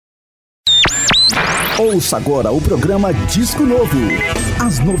Ouça agora o programa Disco Novo.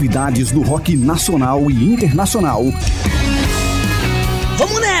 As novidades do rock nacional e internacional.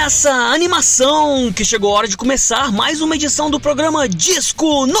 Vamos nessa animação que chegou a hora de começar mais uma edição do programa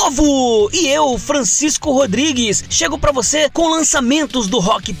Disco Novo. E eu, Francisco Rodrigues, chego pra você com lançamentos do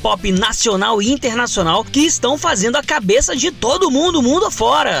rock pop nacional e internacional que estão fazendo a cabeça de todo mundo, mundo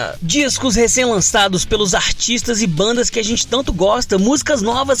afora. Discos recém-lançados pelos artistas e bandas que a gente tanto gosta, músicas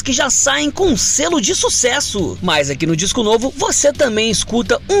novas que já saem com um selo de sucesso. Mas aqui no Disco Novo você também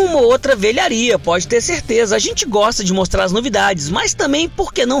escuta uma ou outra velharia, pode ter certeza. A gente gosta de mostrar as novidades, mas também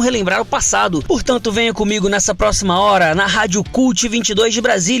por que não relembrar o passado? Portanto, venha comigo nessa próxima hora na Rádio Cult 22 de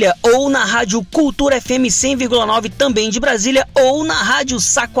Brasília, ou na Rádio Cultura FM 100,9 também de Brasília, ou na Rádio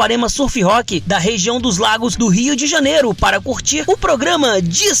Saquarema Surf Rock da região dos Lagos do Rio de Janeiro, para curtir o programa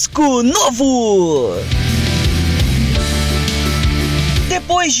Disco Novo.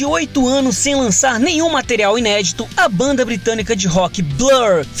 Depois de 8 anos sem lançar nenhum material inédito, a banda britânica de rock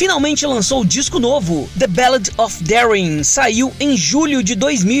Blur finalmente lançou o disco novo. The Ballad of Daring saiu em julho de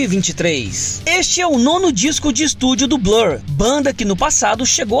 2023. Este é o 9º disco de estúdio do Blur, banda que no passado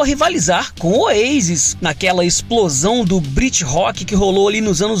chegou a rivalizar com o Oasis, naquela explosão do Brit Rock que rolou ali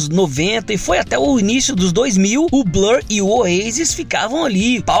nos anos 90 e foi até o início dos 2000. O Blur e o Oasis ficavam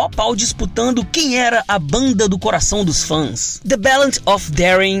ali, pau a pau, disputando quem era a banda do coração dos fãs. The Ballad of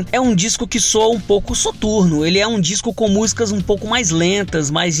Daring é um disco que soa um pouco soturno, ele é um disco com músicas um pouco mais lentas,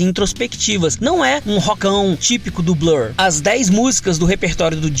 mais introspectivas, não é um rockão típico do Blur. As 10 músicas do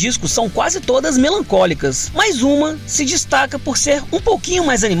repertório do disco são quase todas melancólicas, mas uma se destaca por ser um pouquinho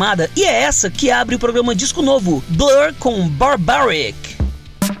mais animada, e é essa que abre o programa Disco Novo, Blur com Barbaric.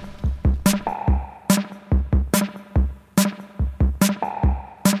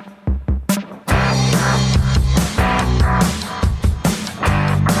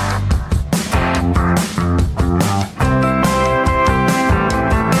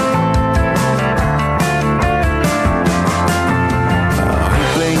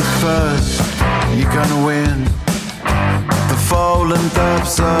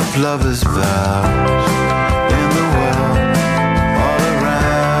 Of lovers' vows in the world all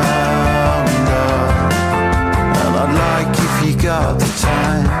around us, and I'd like if you got the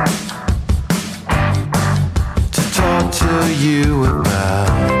time to talk to you about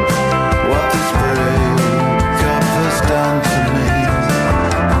what this breakup has done to me.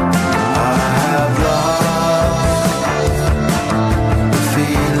 I have lost the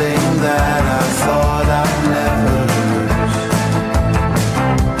feeling that I thought I'd never.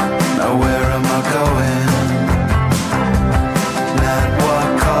 Where am I going? At what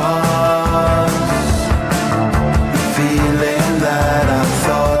cost? The feeling that I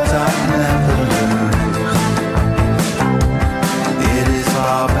thought I'd never lose. It is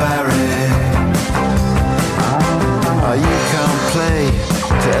barbaric. You can't play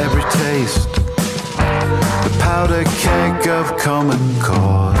to every taste. The powder keg of common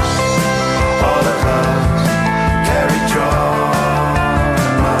cause. All of us carry joy.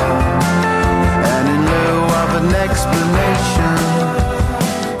 An explanation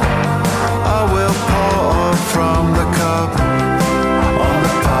I will pour from the cup on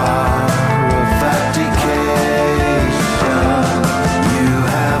the power of abdication. You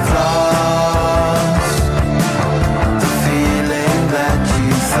have lost the feeling that you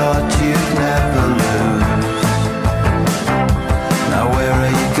thought you'd never lose. Now where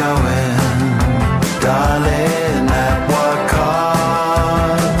are you going, darling? At what cost?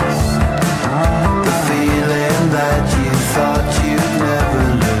 The feeling that you thought you'd never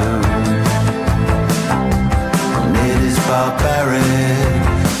lose, and it is barbaric.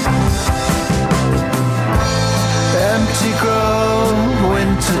 Empty grow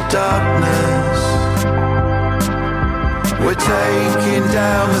into darkness. We're taking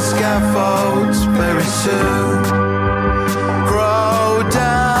down the scaffolds very soon. Grow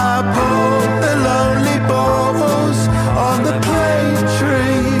down, put the lonely balls on the plane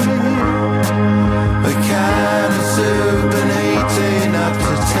tree. A can of soup and 18 up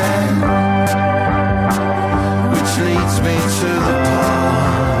to 10, which leads me to the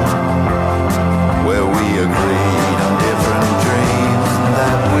part where we agreed on different dreams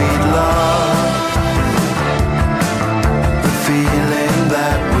that we'd love. The feeling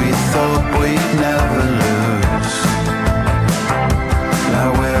that we thought we'd never lose.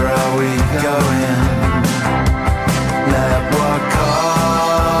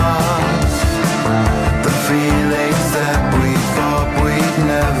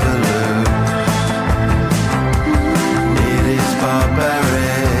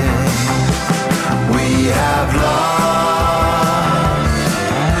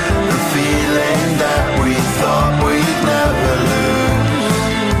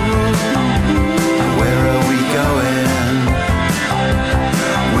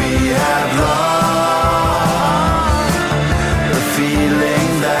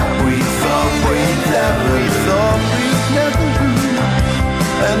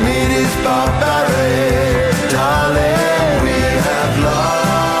 barbaric, darling. We have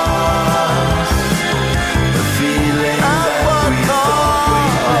lost the feeling that we thought we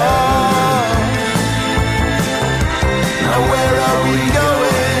had. Now where are we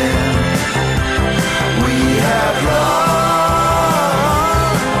going? We have lost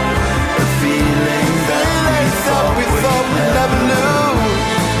the feeling that we thought we never knew.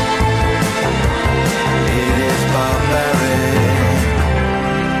 It is barbaric.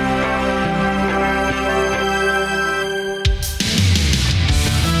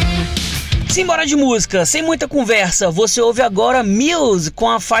 Simbora de música, sem muita conversa, você ouve agora Muse com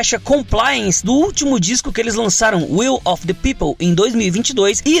a faixa Compliance do último disco que eles lançaram, Will of the People, em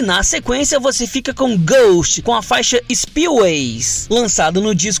 2022, e na sequência você fica com Ghost com a faixa Spillways, lançado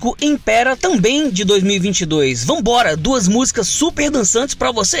no disco Impera, também de 2022. Vambora, duas músicas super dançantes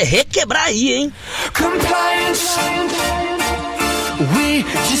pra você requebrar aí, hein? Compliance, we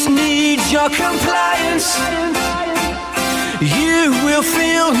just need your compliance. You will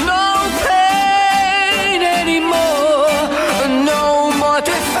feel no pain anymore, no more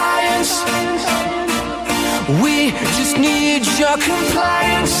defiance. We just need your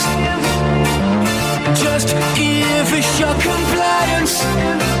compliance. Just give us your compliance.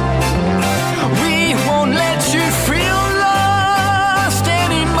 We won't let you feel lost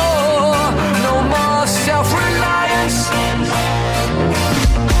anymore, no more self-reliance.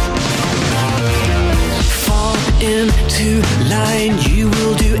 Fall into line, you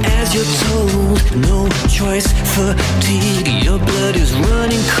will do as you're told. No choice, fatigue, your blood is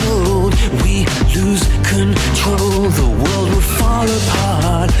running cold. We lose control, the world will fall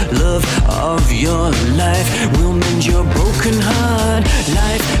apart. Love of your life will mend your broken heart.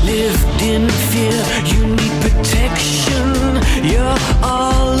 Life lived in fear, you need protection. You're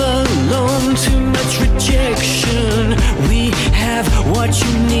all alone, too much rejection. We have what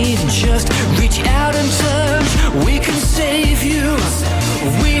you need, just reach out and touch. We can save you.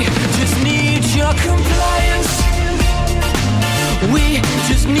 We just need your compliance. We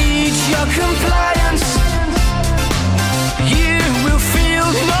just need your compliance. You will feel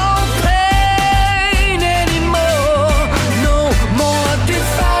no pain anymore, no more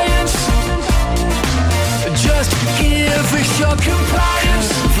defiance. Just give us your compliance.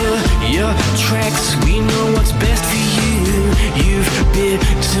 Cover your tracks, we know what's best for you. You've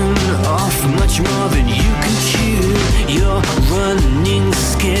bitten off much more than you can chew. You're running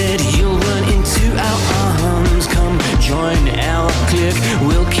scared, you'll run into our arms. Come join our clique,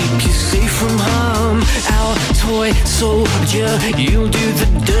 we'll keep you safe from harm. Our toy soldier, you'll do the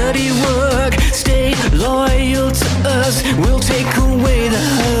dirty work. Stay loyal to us, we'll take away the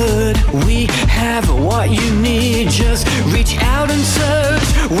hurt. We have what you need, just reach out and touch.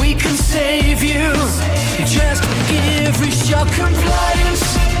 We can save you. Just give us your compliance.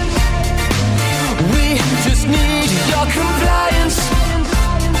 We just need your compliance.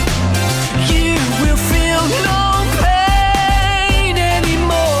 You will feel no pain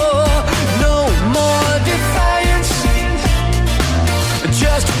anymore, no more defiance.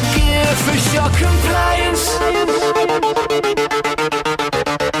 Just give us your compliance.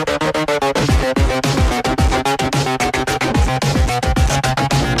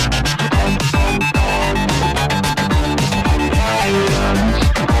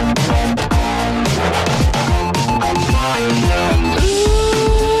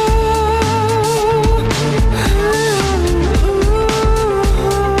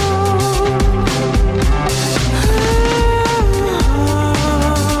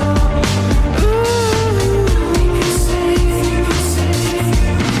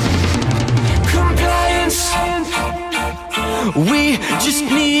 We just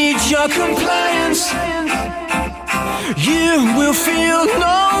need your compliance. You will feel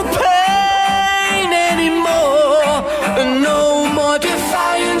no pain anymore, no more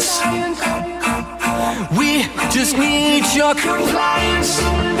defiance. We just need your compliance.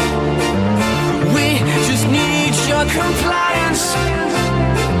 We just need your compliance.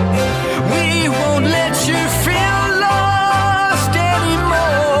 We won't let you feel lost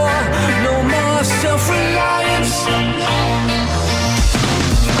anymore, no more self-reliance.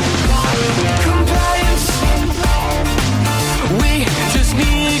 We just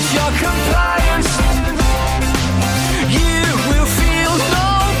need your compliance. You will feel no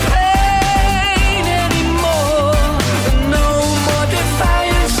pain anymore, no more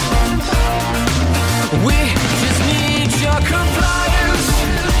defiance. We just need your compliance.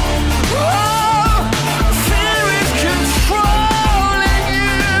 Oh, fear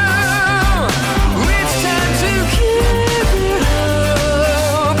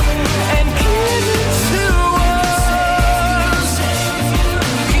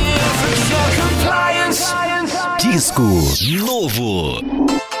Disco Novo.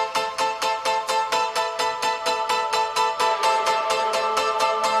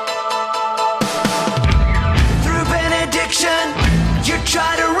 Through benediction, you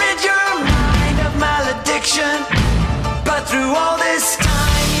try to rid your mind of malediction. But through all this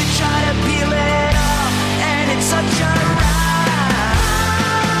time, you try to peel it off, and it's such a ride.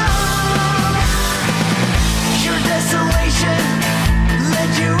 Your desolation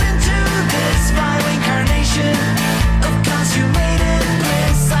led you into this vile incarnation of consummated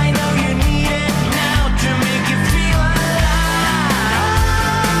bliss. I know you need it now to make you feel alive.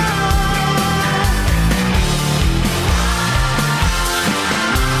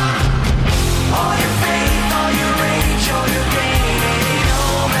 All your faith, all your rage, all your pain ain't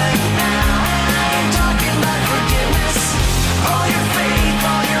over now. I ain't talking about forgiveness. All your faith,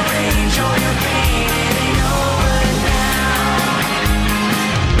 all your rage, all your pain ain't over now.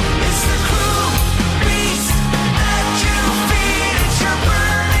 It's the cruel beast that you feed. It's your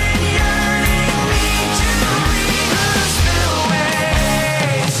burning, yearning need to breathe the spillways.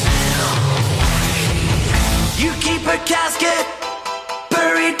 You keep a casket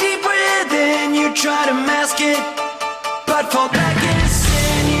buried deep within. You try to mask it, but fall back in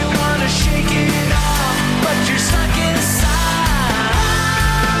sin. You wanna shake it off, but you're stuck inside.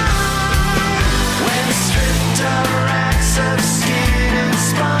 When stripped of racks of skin and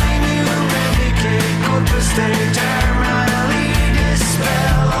spine, you medicate corpus terminally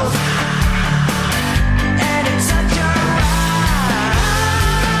dispels. And it's such a ride.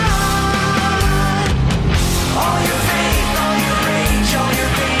 All your faith, all your rage, all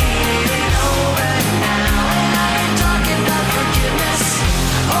your pain ain't over now. And I ain't talking about forgiveness.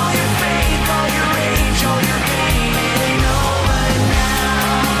 All your faith, all your rage, all your pain ain't over now.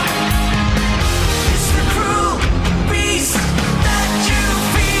 It's the cruel beast that you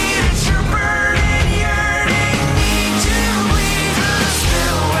feed. It's your burning, yearning need to bleed through the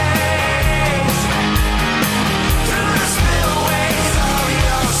spillways. Through the spillways of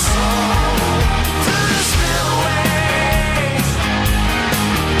your soul. Through the spillways.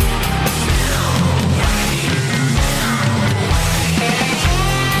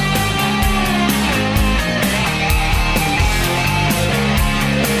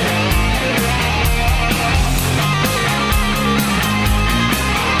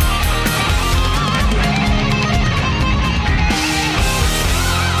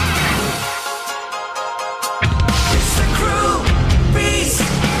 It's the cruel beast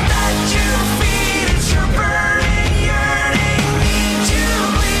that you feed. It's your burning, yearning need to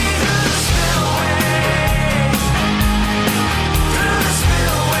bleed through the spillways. Through the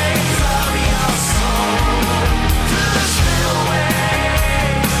spillways of your soul. Through the spillways.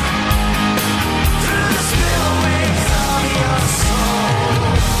 Through the spillways of your soul.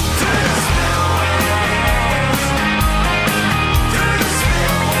 Through the spillways. Through the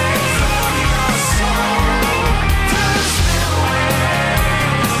spillways of your soul. Through the spillways.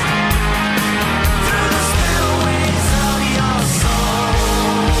 Through the spillways of your soul.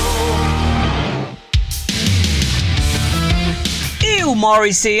 E o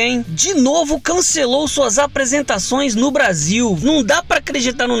Morrissey, hein? De novo cancelou suas apresentações no Brasil. Não dá pra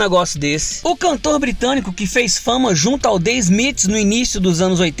acreditar num negócio desse. O cantor britânico que fez fama junto ao The Smiths no início dos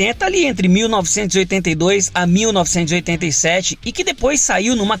anos 80, ali entre 1982 a 1987, e que depois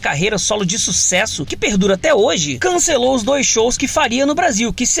saiu numa carreira solo de sucesso que perdura até hoje, cancelou os 2 shows que faria no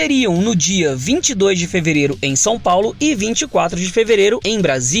Brasil, que seriam no dia 22 de fevereiro em São Paulo e 24 de fevereiro em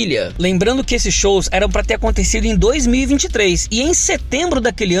Brasília. Lembrando que esses shows eram para ter acontecido em 2023, e em setembro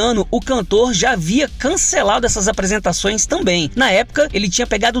daquele ano o cantor já havia cancelado essas apresentações também. Na época ele tinha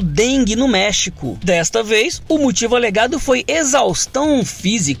pegado dengue no México. Desta vez o motivo alegado foi exaustão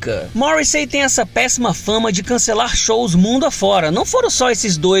física. Morrissey tem essa péssima fama de cancelar shows mundo afora. Não foram só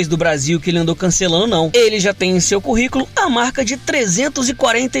esses 2 do Brasil que ele andou cancelando, não. Ele já tem em seu currículo a marca de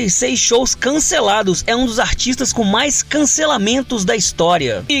 346 shows cancelados. É um dos artistas com mais cancelamentos da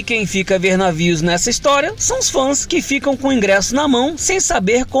história. E quem fica a ver navios nessa história são os fãs que ficam com o ingresso na mão sem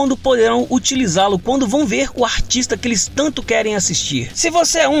saber quando poderão utilizá-lo, quando vão ver o artista que eles tanto querem assistir. Se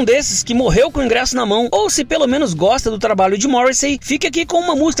você é um desses que morreu com o ingresso na mão, ou se pelo menos gosta do trabalho de Morrissey, fique aqui com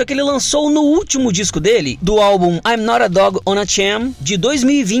uma música que ele lançou no último disco dele, do álbum I'm Not a Dog on a Chain, de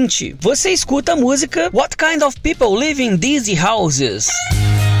 2020. Você escuta a música What Kind of People Live in These Houses?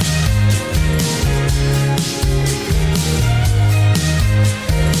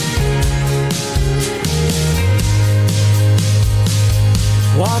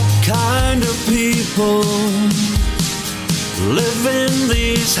 What kind of people live in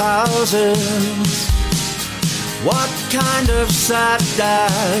these houses? What kind of sad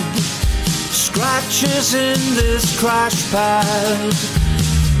dad Scratches in this crash pad,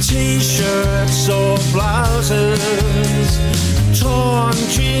 t-shirts or blouses, torn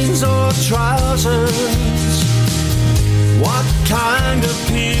jeans or trousers. What kind of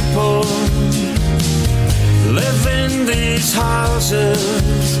people live in these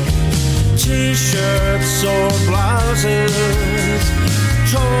houses? T-shirts or blouses,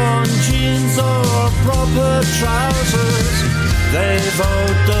 torn jeans or proper trousers. They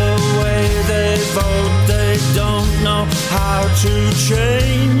vote the way they vote, they don't know how to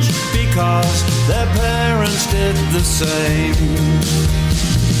change, because their parents did the same.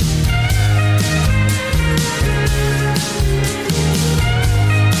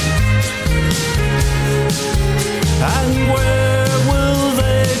 And where will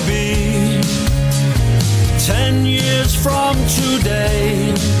they be 10 years from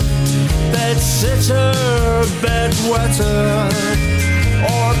today? Bed-sitter, bedwetter,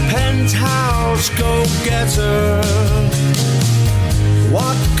 or penthouse go-getter?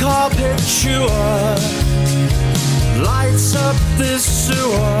 What carpet chewer lights up this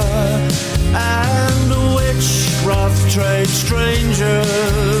sewer? And which rough trade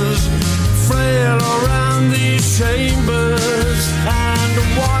strangers frail around these chambers? And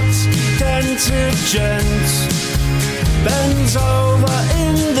what dented gent bends over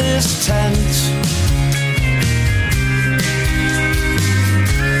in this tent?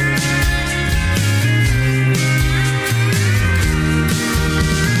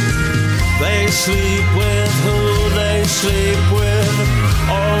 They sleep with who they sleep with,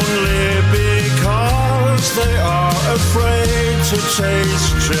 only because they are afraid to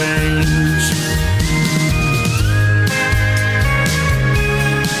taste change.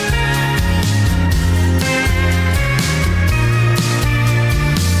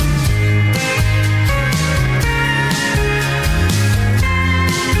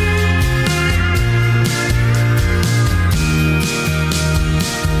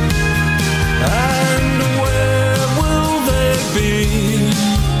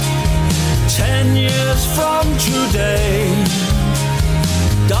 Today,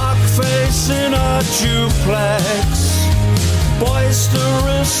 dark face in a duplex,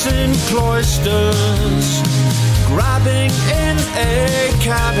 boisterous in cloisters, grabbing in a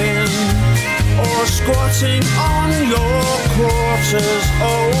cabin, or squatting on your quarters.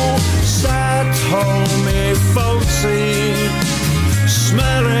 Oh, sad homey folksy,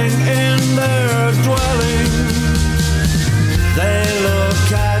 smelling in their dwelling. They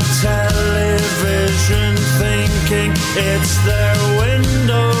look at television thinking it's their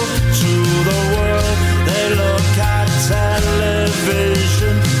window to the world. They look at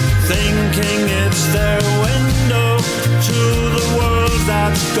television thinking it's their window to the world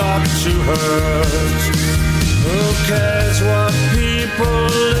that's got to hurt. Who cares what people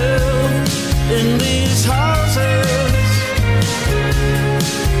live in these houses?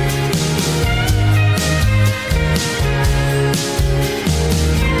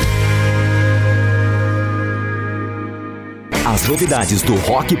 As novidades do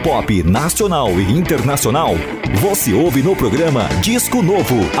rock pop nacional e internacional, você ouve no programa Disco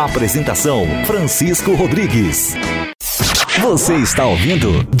Novo. Apresentação, Francisco Rodrigues. Você está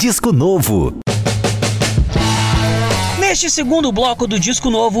ouvindo Disco Novo. Neste segundo bloco do Disco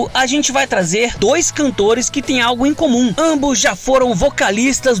Novo, a gente vai trazer dois cantores que têm algo em comum. Ambos já foram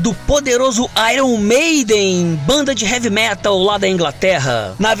vocalistas do poderoso Iron Maiden, banda de heavy metal lá da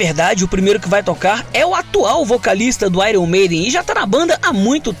Inglaterra. Na verdade, o primeiro que vai tocar é o atual vocalista do Iron Maiden e já tá na banda há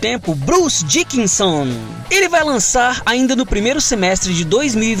muito tempo, Bruce Dickinson. Ele vai lançar ainda no primeiro semestre de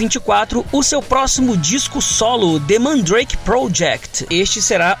 2024 o seu próximo disco solo, The Mandrake Project. Este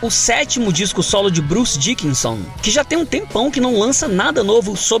será o 7º disco solo de Bruce Dickinson, que já tem um tempão que não lança nada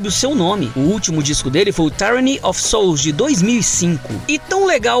novo sob o seu nome. O último disco dele foi o Tyranny of Souls, de 2005. E tão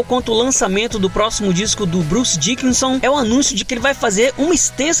legal quanto o lançamento do próximo disco do Bruce Dickinson é o anúncio de que ele vai fazer uma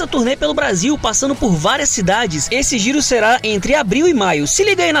extensa turnê pelo Brasil, passando por várias cidades. Esse giro será entre abril e maio. Se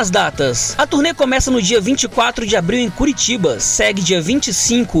liga aí nas datas. A turnê começa no dia 24 de abril em Curitiba, segue dia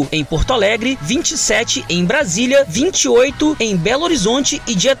 25 em Porto Alegre, 27 em Brasília, 28 em Belo Horizonte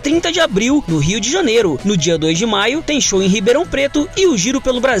e dia 30 de abril no Rio de Janeiro. No dia 2 de maio tem show em Ribeirão Preto e o giro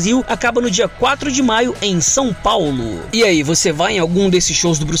pelo Brasil acaba no dia 4 de maio em São Paulo. E aí, você vai em algum desses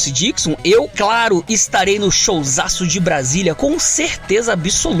shows do Bruce Dickinson? Eu, claro, estarei no showzaço de Brasília com certeza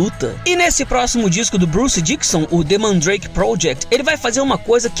absoluta. E nesse próximo disco do Bruce Dickinson, o The Mandrake Project, ele vai fazer uma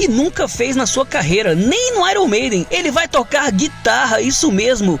coisa que nunca fez na sua carreira, nem no Iron Maiden. Ele vai tocar guitarra, isso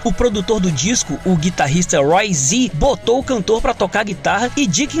mesmo. O produtor do disco, o guitarrista Roy Z, botou o cantor pra tocar guitarra e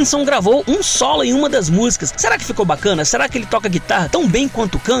Dickinson gravou um solo em uma das músicas. Será que ficou bacana? bacana. Será que ele toca guitarra tão bem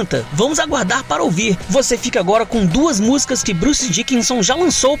quanto canta? Vamos aguardar para ouvir. Você fica agora com duas músicas que Bruce Dickinson já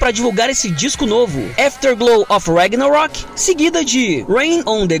lançou para divulgar esse disco novo: Afterglow of Ragnarok, seguida de Rain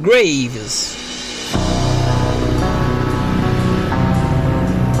on the Graves.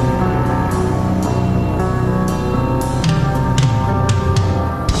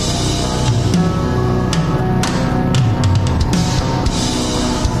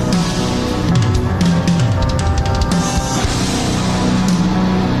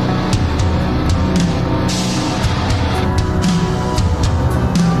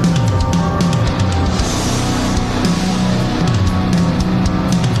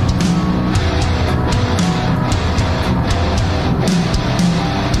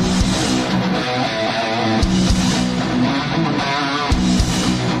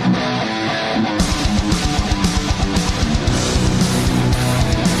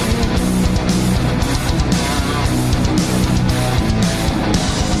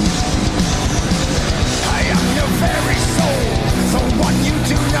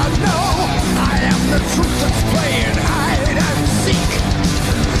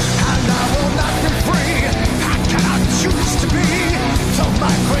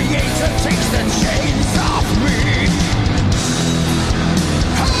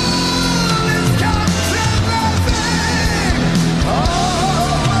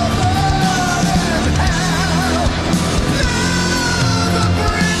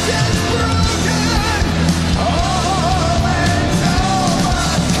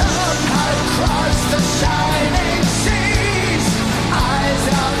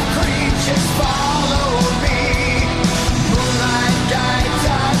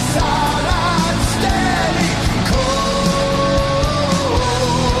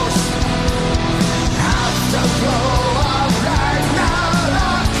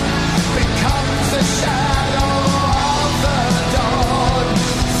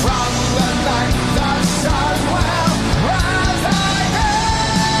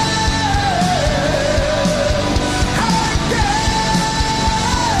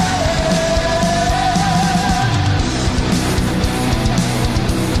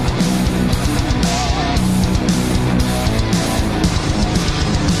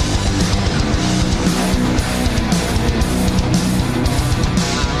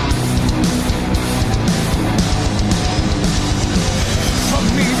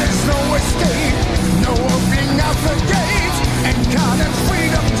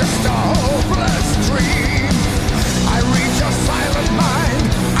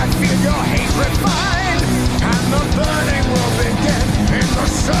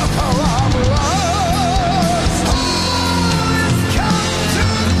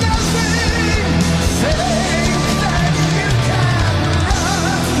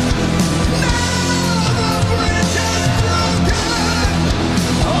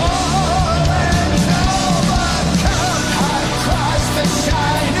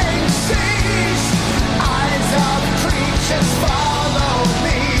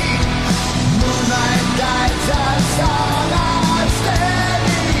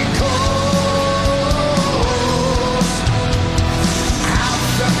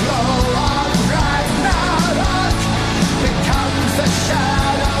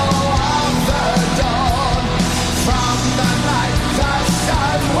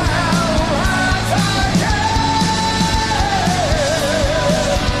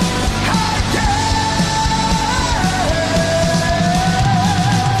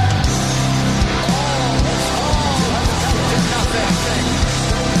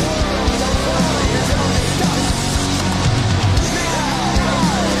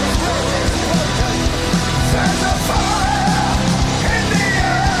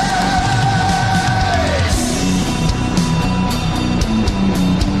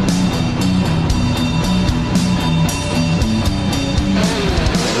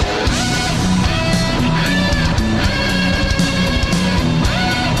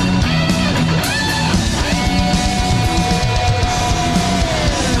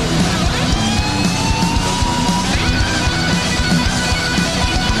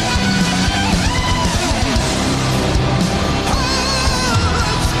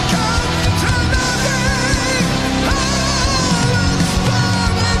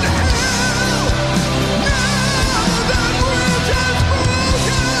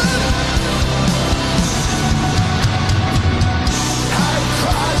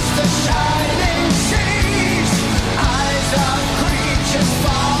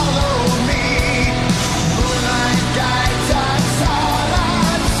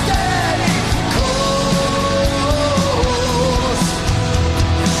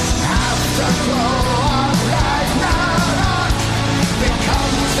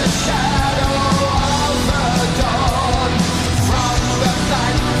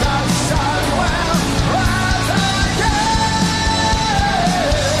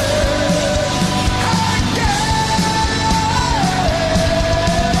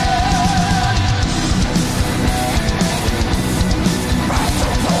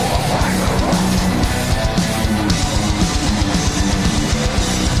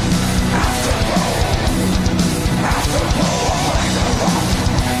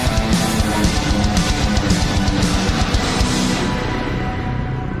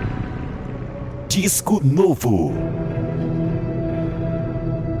 Disco Novo.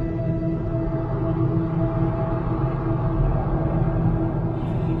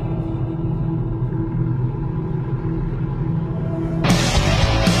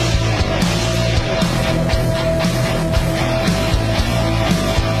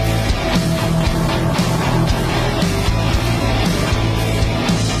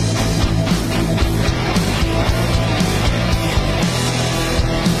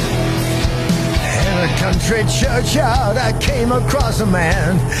 Churchyard, I came across a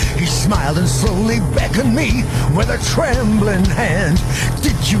man. He smiled and slowly beckoned me with a trembling hand.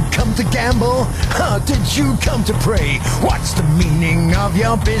 Did you come to gamble? Did you come to pray? What's the meaning of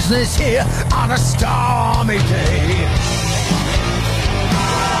your business here on a stormy day?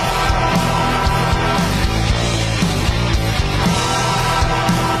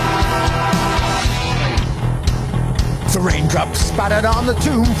 The raindrops spattered on the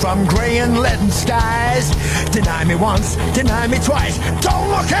tomb from grey and leaden skies. Deny me once, deny me twice, don't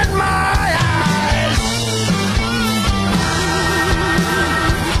look in my eyes.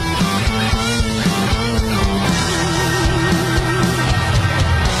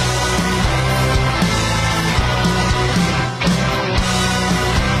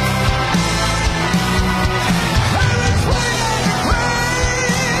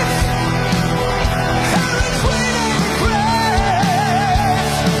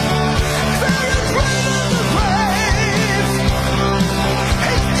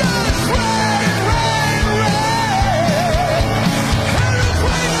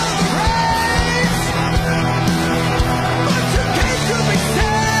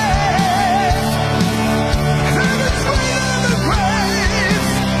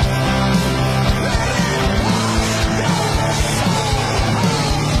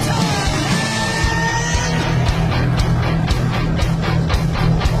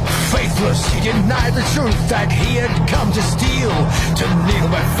 He denied the truth that he had come to steal, to kneel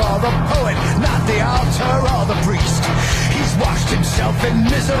before the poet, not the altar or the priest. He's washed himself in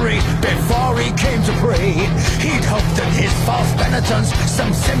misery before he came to pray. He'd hoped that his false penitence,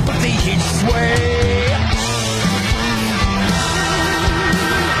 some sympathy he'd sway.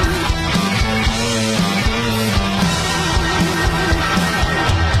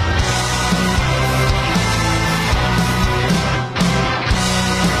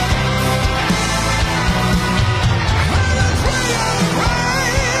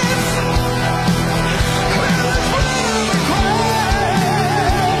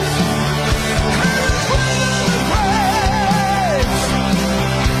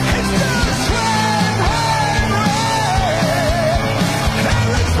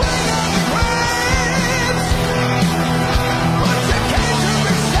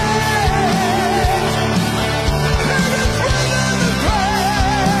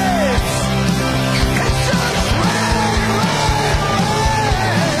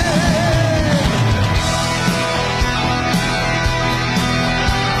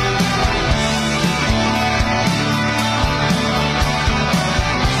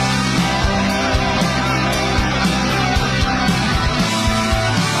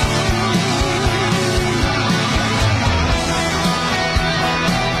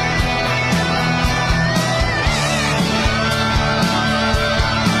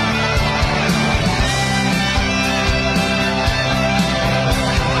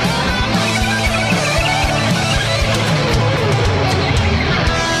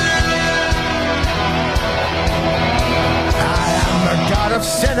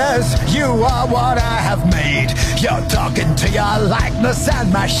 You are what I have made. You're talking to your likeness,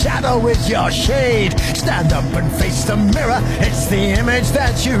 and my shadow is your shade. Stand up and face the mirror, it's the image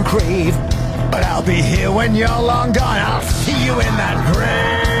that you crave. But I'll be here when you're long gone, I'll see you in that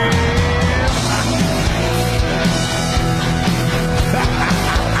grave.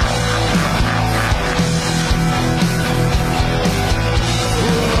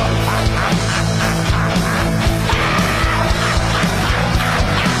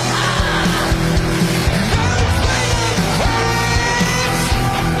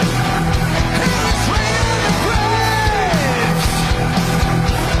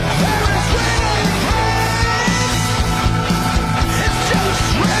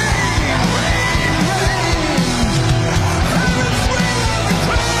 Just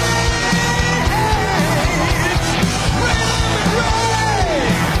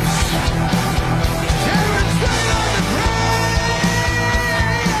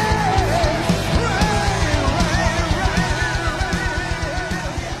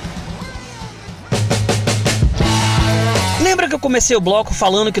comecei o bloco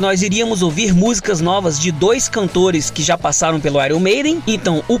falando que nós iríamos ouvir músicas novas de dois cantores que já passaram pelo Iron Maiden,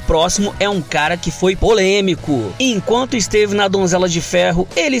 então o próximo é um cara que foi polêmico. Enquanto esteve na Donzela de Ferro,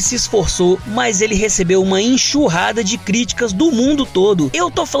 ele se esforçou, mas ele recebeu uma enxurrada de críticas do mundo todo.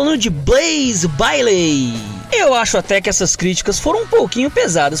 Eu tô falando de Blaze Bayley. Eu acho até que essas críticas foram um pouquinho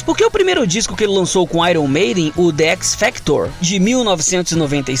pesadas, porque o primeiro disco que ele lançou com Iron Maiden, o The X Factor, de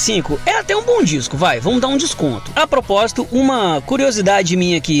 1995, é até um bom disco, vamos dar um desconto. A propósito, uma curiosidade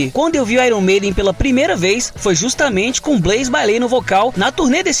minha aqui, quando eu vi o Iron Maiden pela primeira vez, foi justamente com Blaze Bayley no vocal, na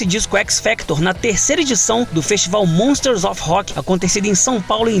turnê desse disco X Factor, na terceira edição do festival Monsters of Rock, acontecido em São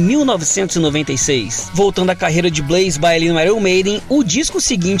Paulo em 1996. Voltando à carreira de Blaze Bayley no Iron Maiden, o disco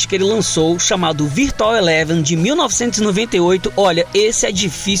seguinte que ele lançou, chamado Virtual Eleven, de 1998, olha, esse é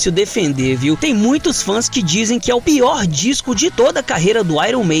difícil defender, viu? Tem muitos fãs que dizem que é o pior disco de toda a carreira do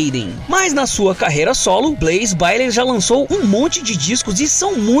Iron Maiden. Mas na sua carreira solo, Blaze Bayley já lançou um monte de discos e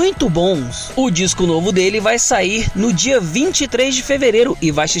são muito bons. O disco novo dele vai sair no dia 23 de fevereiro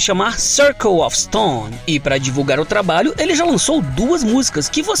e vai se chamar Circle of Stone. E para divulgar o trabalho, ele já lançou duas músicas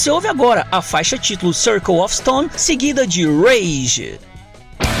que você ouve agora, a faixa título Circle of Stone, seguida de Rage.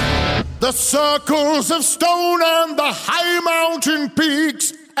 The circles of stone and the high mountain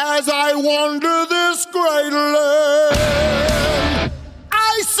peaks as I wander this great land.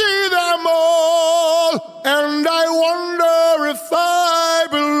 I see them all and I wonder if I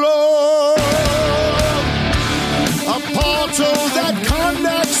belong. A portal that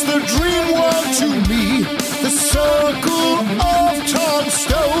connects the dream world to me, the circle of tall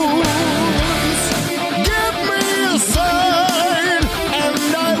stones. Give me a sign and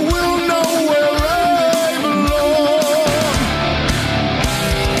I will know where I belong.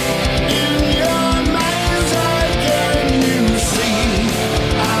 In your mind's eye can you see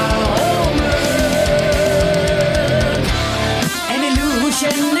our homeland? An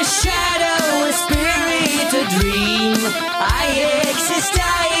illusion, a shadow, a spirit, a dream. I exist, I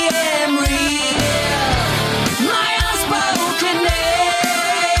am real. My unspoken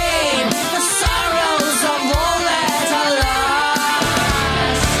name, the sorrows of all that are lost.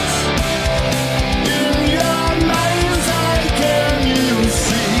 In your mind's eye can you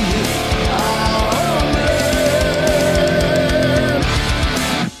see our homeland?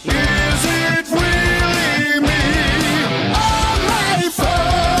 Is it really me or my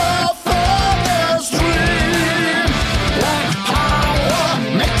forefather's dream? What power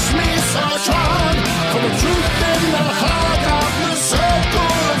makes me so strong for the truth in the heart of the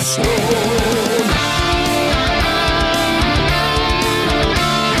circle of stone?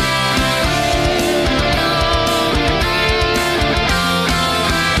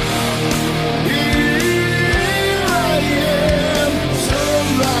 Here I am,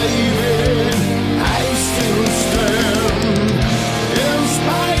 surviving, I still stand. In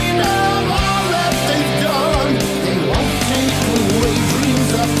spite of all that they've done, they won't take away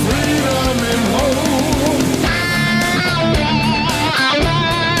dreams of freedom and hope.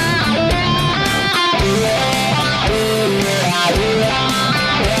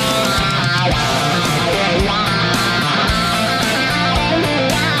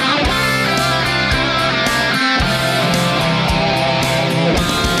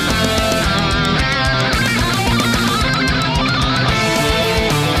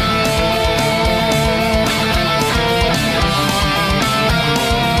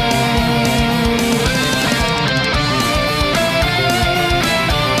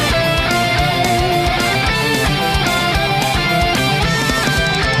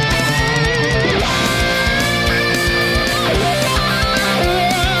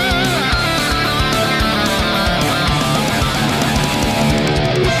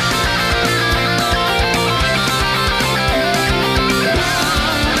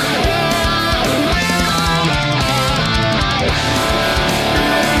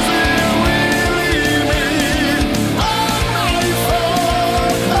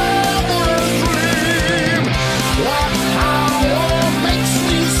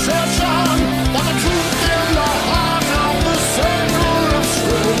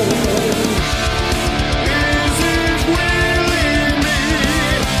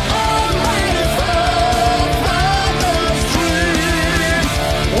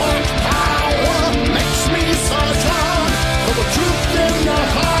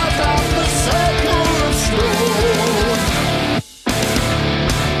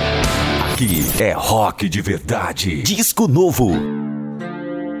 Aqui é rock de verdade. Disco novo.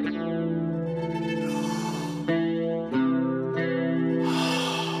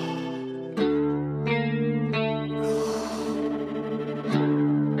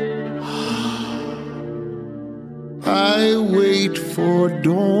 I wait for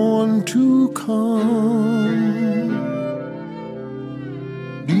dawn to come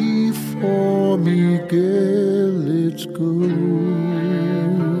before Miguel's ghost,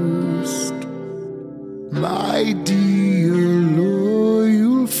 my dear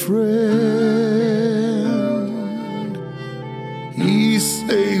loyal friend, he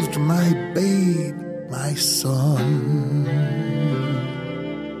saved my babe, my son,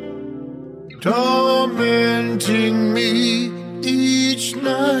 tormenting me each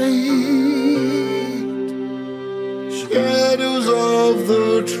night, shadows of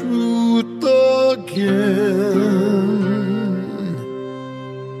the truth again,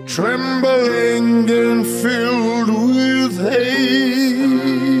 trembling and filled with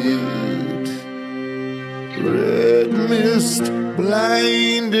hate, red mist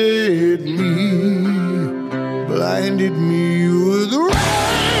blinded me with rage.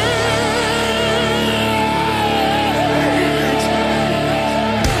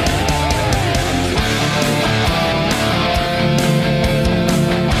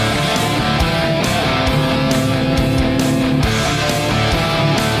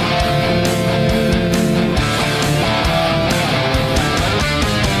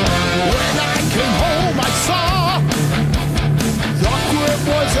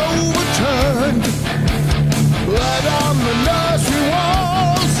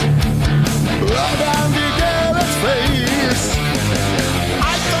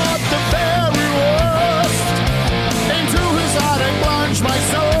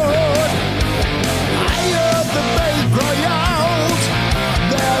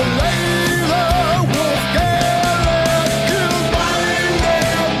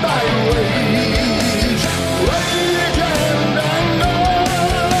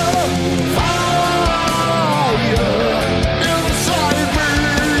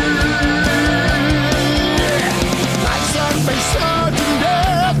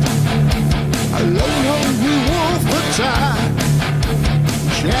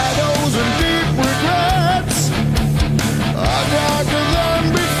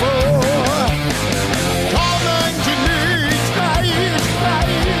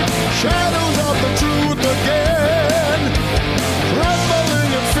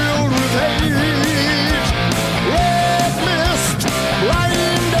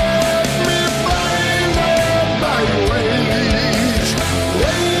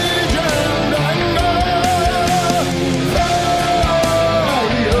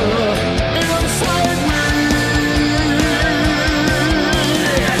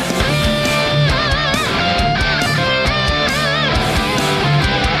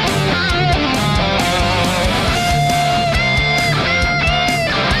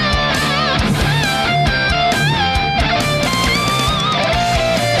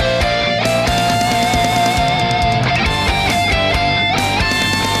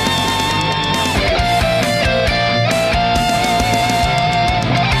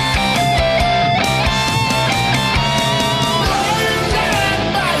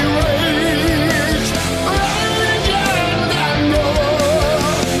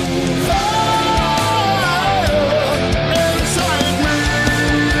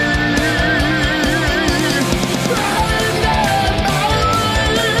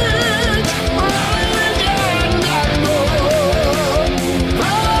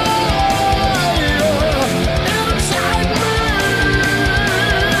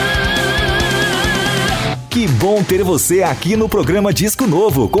 Que bom ter você aqui no programa Disco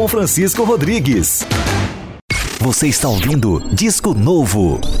Novo com Francisco Rodrigues. Você está ouvindo Disco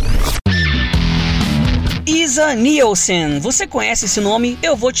Novo. Isa Nielsen, você conhece esse nome?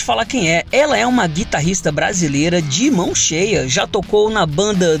 Eu vou te falar quem é. Ela é uma guitarrista brasileira de mão cheia. Já tocou na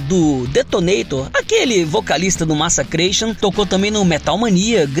banda do Detonator, aquele vocalista do Massacration. Tocou também no Metal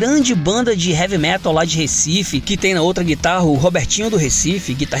Mania, grande banda de heavy metal lá de Recife, que tem na outra guitarra o Robertinho do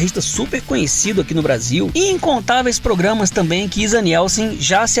Recife, guitarrista super conhecido aqui no Brasil. E incontáveis programas também que Isa Nielsen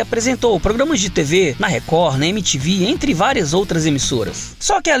já se apresentou. Programas de TV, na Record, na MTV, entre várias outras emissoras.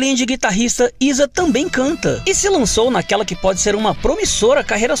 Só que além de guitarrista, Isa também canta. E se lançou naquela que pode ser uma promissora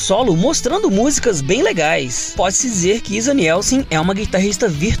carreira solo, mostrando músicas bem legais. Pode-se dizer que Isa Nielsen é uma guitarrista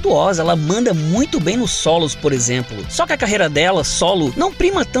virtuosa, ela manda muito bem nos solos, por exemplo. Só que a carreira dela, solo, não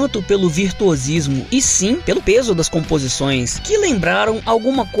prima tanto pelo virtuosismo, e sim pelo peso das composições, que lembraram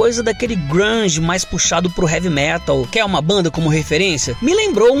alguma coisa daquele grunge mais puxado pro heavy metal. Quer uma banda como referência? Me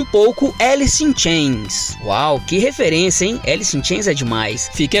lembrou um pouco Alice in Chains. Uau, que referência, hein? Alice in Chains é demais.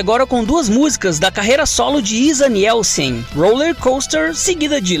 Fique agora com duas músicas da carreira solo de Isa Nielsen, Roller Coaster,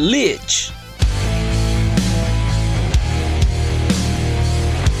 seguida de Lich.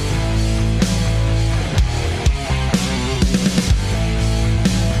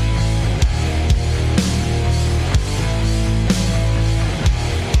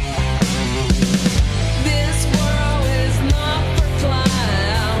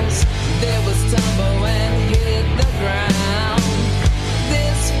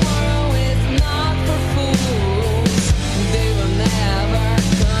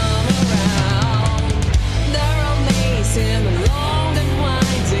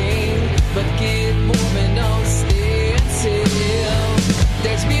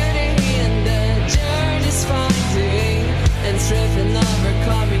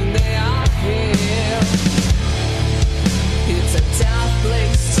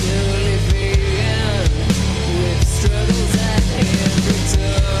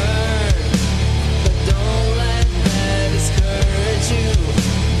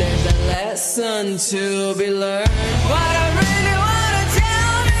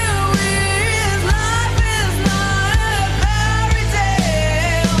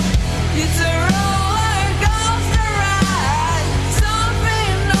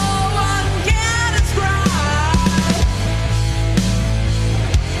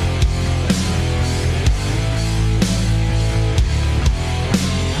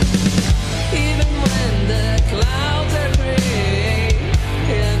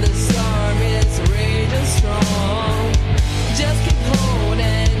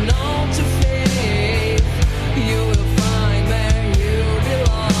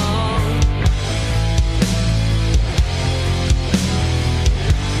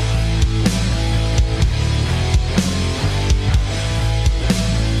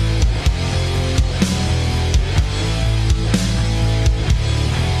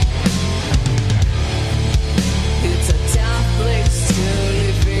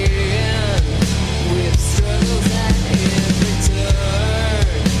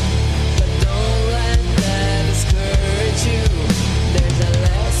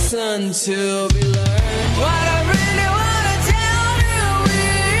 to be learned. What I really wanna tell you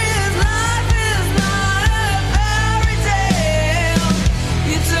is life is not a fairy tale.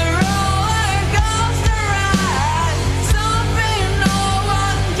 It's a roller coaster ride, something no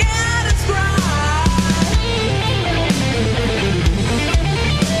one can describe.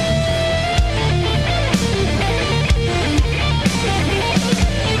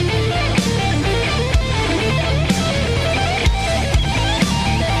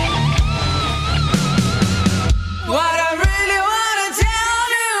 What I really wanna tell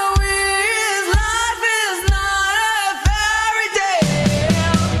you is life is not a fairy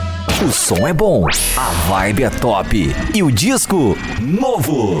tale. O som é bom, a vibe é top e o disco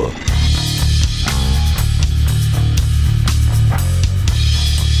novo.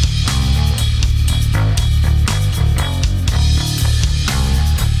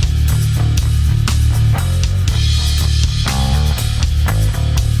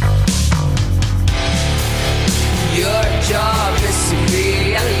 Your job is to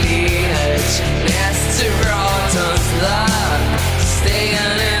be a leech next to Roton's love, staying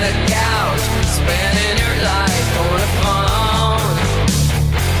in a couch, spending your life on a phone.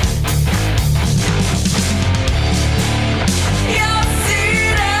 You'll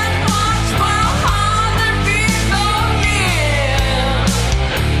see that much while other people here.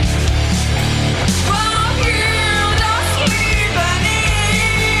 While you don't sleep and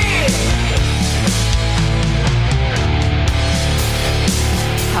eat.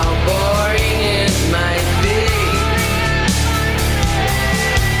 How boring it might be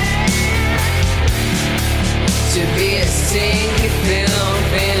to be a stinky film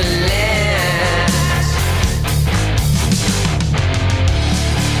villain.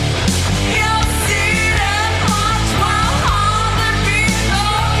 You'll see that much while other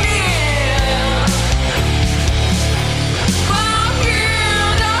people here. While you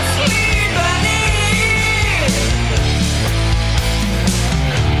don't sleep and eat.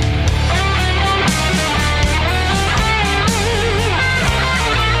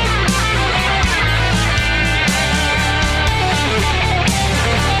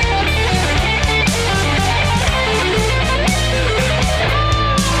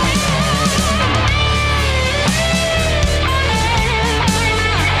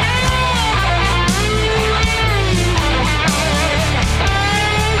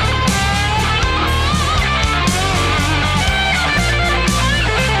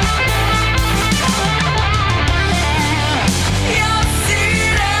 You'll see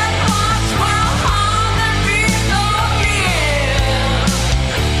that much while other people here.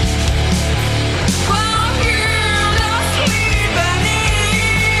 While you don't sleep and eat.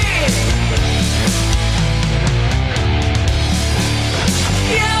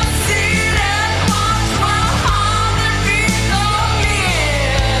 You'll see that much while other people here.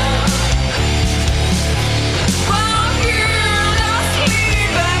 While you don't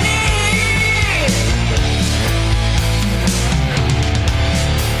sleep and eat.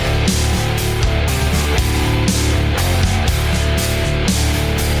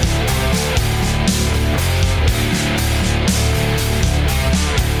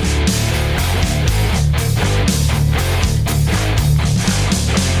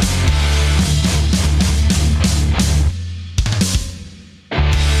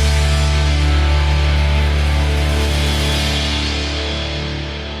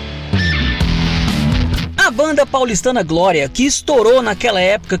 A banda paulistana Glória, que estourou naquela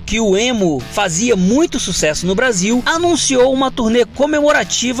época que o emo fazia muito sucesso no Brasil, anunciou uma turnê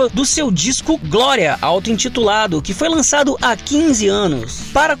comemorativa do seu disco Glória, auto-intitulado, que foi lançado há 15 anos.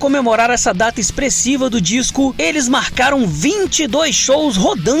 Para comemorar essa data expressiva do disco, eles marcaram 22 shows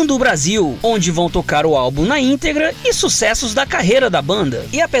rodando o Brasil, onde vão tocar o álbum na íntegra e sucessos da carreira da banda.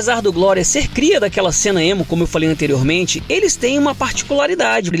 E apesar do Glória ser cria daquela cena emo, como eu falei anteriormente, eles têm uma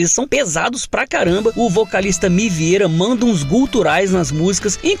particularidade, eles são pesados pra caramba. O vocalista Mi Vieira manda uns guturais nas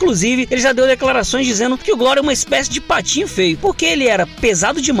músicas, inclusive ele já deu declarações dizendo que o Glória é uma espécie de patinho feio, porque ele era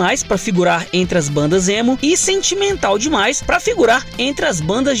pesado demais pra figurar entre as bandas emo e sentimental demais pra figurar entre as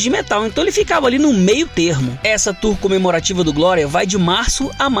bandas de metal, então ele ficava ali no meio termo. Essa tour comemorativa do Glória vai de março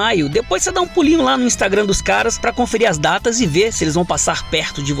a maio, depois você dá um pulinho lá no Instagram dos caras pra conferir as datas e ver se eles vão passar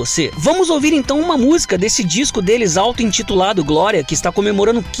perto de você. Vamos ouvir então uma música desse disco deles auto-intitulado Glória, que está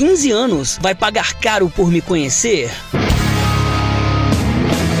comemorando 15 anos. Vai pagar caro por me conhecer?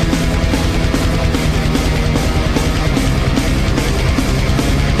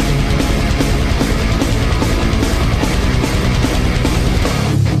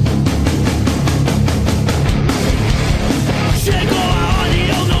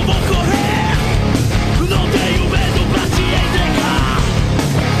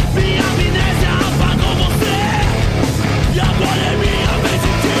 Minha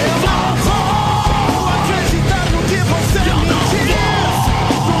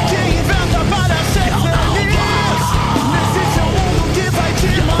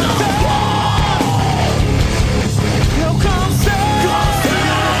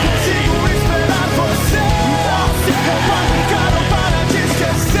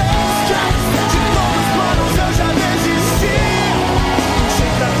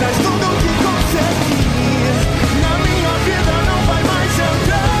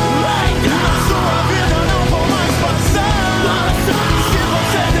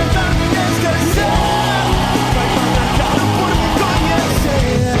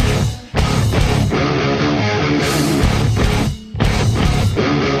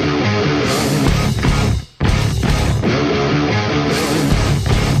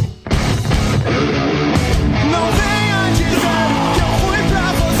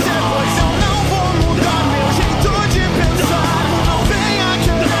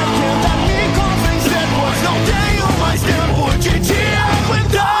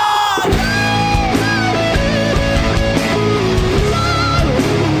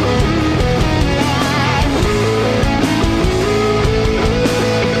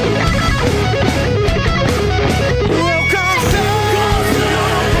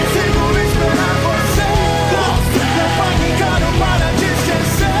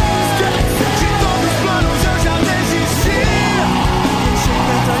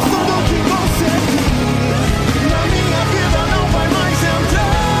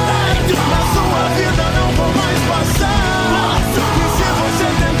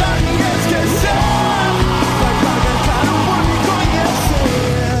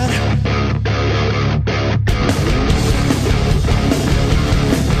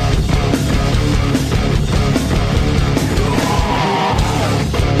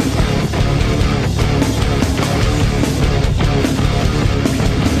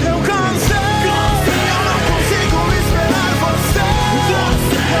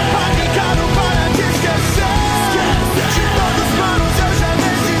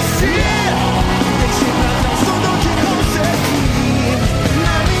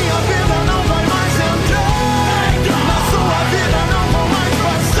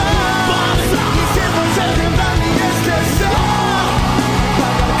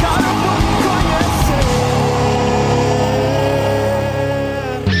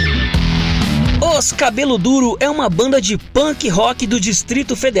Cabelo Duro é uma banda de punk rock do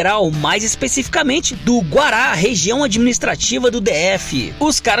Distrito Federal, mais especificamente do Guará, região administrativa do DF.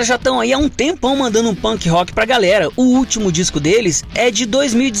 Os caras já estão aí há um tempão mandando um punk rock pra galera. O último disco deles é de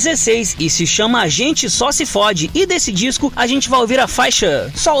 2016 e se chama A Gente Só Se Fode, e desse disco a gente vai ouvir a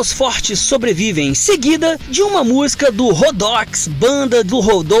faixa Só os Fortes Sobrevivem, seguida de uma música do Rodrigues, banda do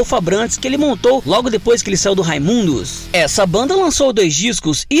Rodolfo Abrantes, que ele montou logo depois que ele saiu do Raimundos. Essa banda lançou 2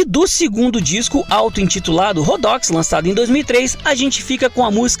 discos e do segundo disco, auto-intitulado Rodrigues, lançado em 2003, a gente fica com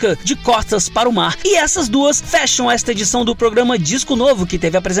a música De Costas para o Mar. E essas duas fecham esta edição do programa Disco Novo, que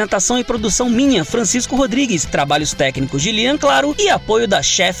teve apresentação e produção minha, Francisco Rodrigues, trabalhos técnicos de Lian Claro e apoio da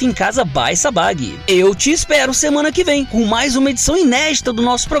chefe em casa Bai Sabag. Eu te espero semana que vem com mais uma edição inédita do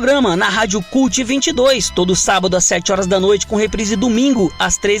nosso programa na Rádio Cult 22, todo sábado às 7 horas da noite, com reprise domingo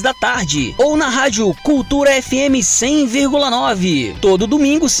às 3 da tarde, ou na Rádio Cultura FM 100,9, todo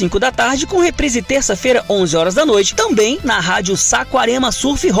domingo 5 da tarde, com reprise terça-feira 11 horas da noite, também na Rádio Saquarema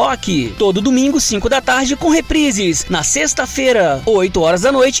Surf Rock, todo domingo 5 da tarde, com reprises na sexta-feira 8 horas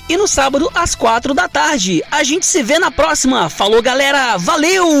da noite e no sábado às 4 da tarde. A gente se vê na próxima. Falou, galera,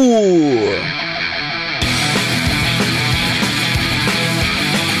 valeu!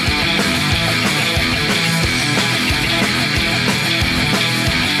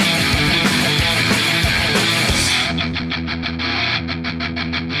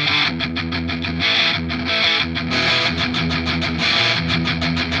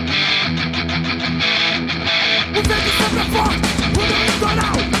 O vento sopra forte, o meu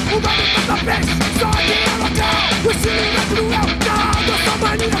litoral, o barulho da peixe, só aqui é local. O estilo é cruel, na água só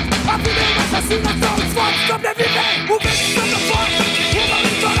mania, a vida é uma assassina, só os fortes sobrevivem. O vento sopra forte, o meu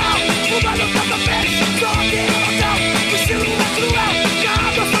litoral, o barulho da peixe, só aqui é local. O estilo é cruel, na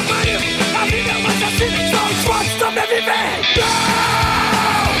água só mania, a vida é uma assassina, só os fortes sobrevivem.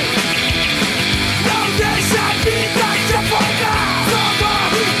 Não deixa a vida te afogar, só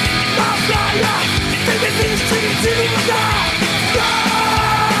morre na praia. Tem desistir de lutar.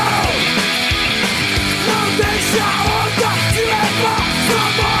 Não deixa a onda te levar. Só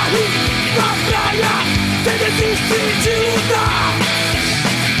morre na praia. Tem desistir de lutar.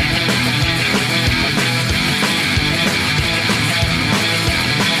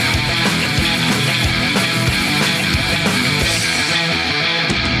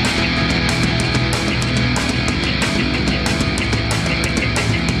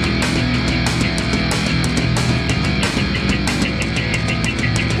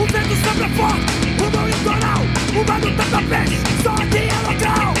 O meu litoral, o barulho da peixe, só aqui é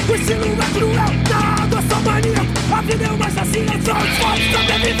local. O estilo é cruel, na água só maníaco, a vida é uma assassina, só os fortes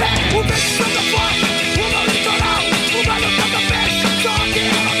sobrevivem. O vento sopra forte, o meu litoral, o barulho da peixe, só aqui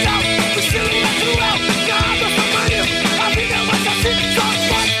é local. O estilo é cruel, na água só maníaco, a vida é uma assassina, só os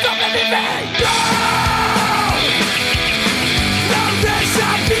fortes sobrevivem. Não deixa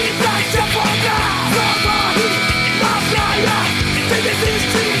a vida te afogar, só morre na praia, sem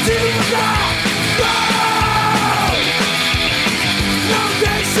desistir de lutar. Não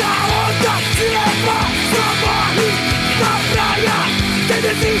deixa a onda te levar, só morre na praia, sem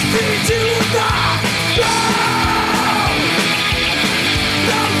desistir de lutar.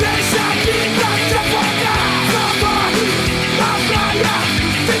 Não deixa a vida te afogar, só morre na praia,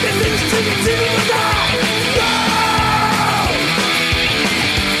 sem desistir de lutar.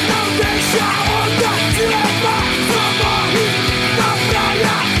 Não deixa a onda te levar, só morre na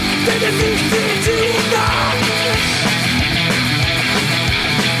praia, sem desistir de lutar.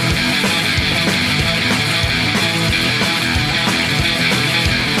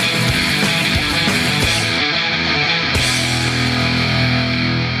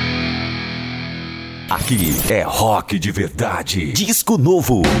 Aqui é rock de verdade. Disco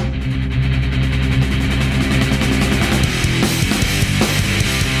Novo.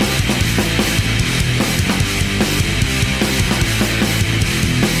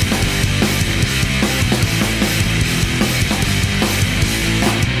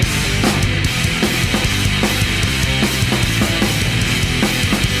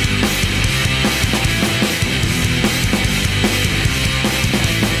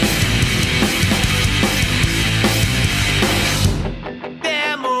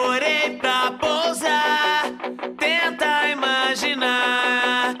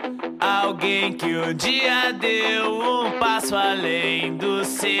 Que um dia deu um passo além do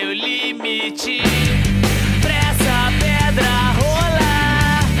seu limite. Pra essa pedra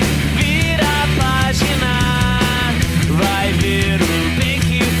rolar, vira a página, vai ver o bem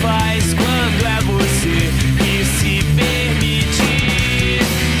que faz quando é você que se permite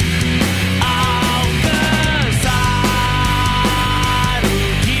alcançar o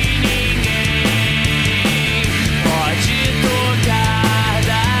que ninguém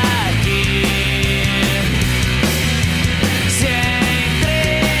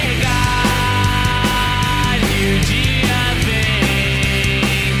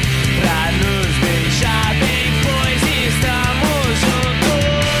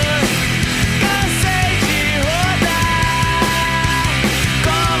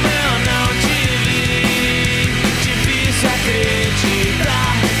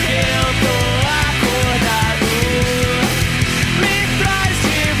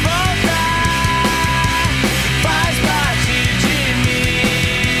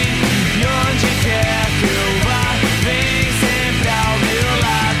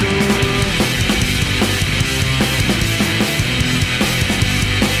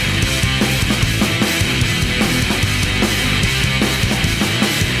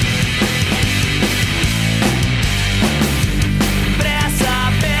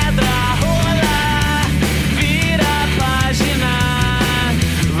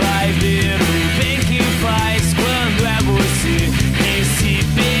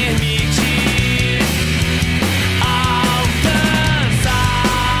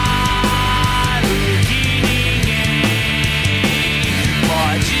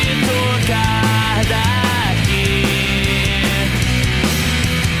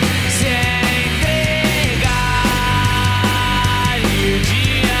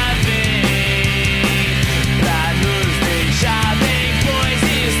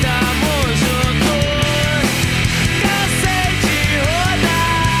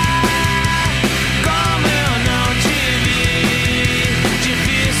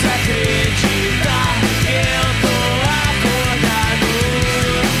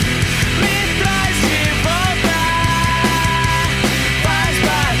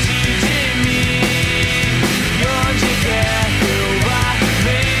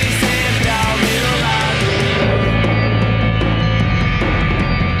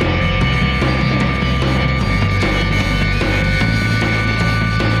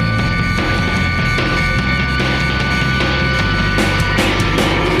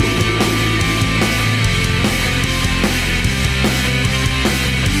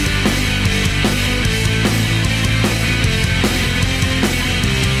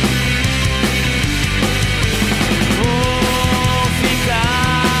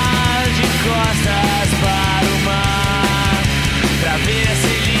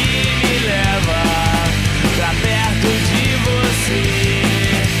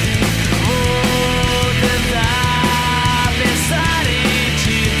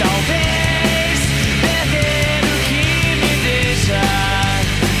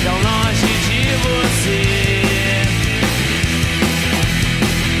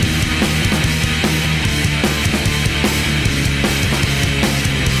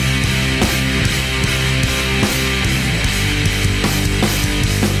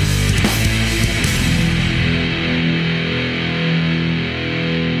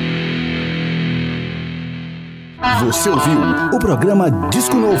Você ouviu o programa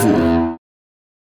Disco Novo.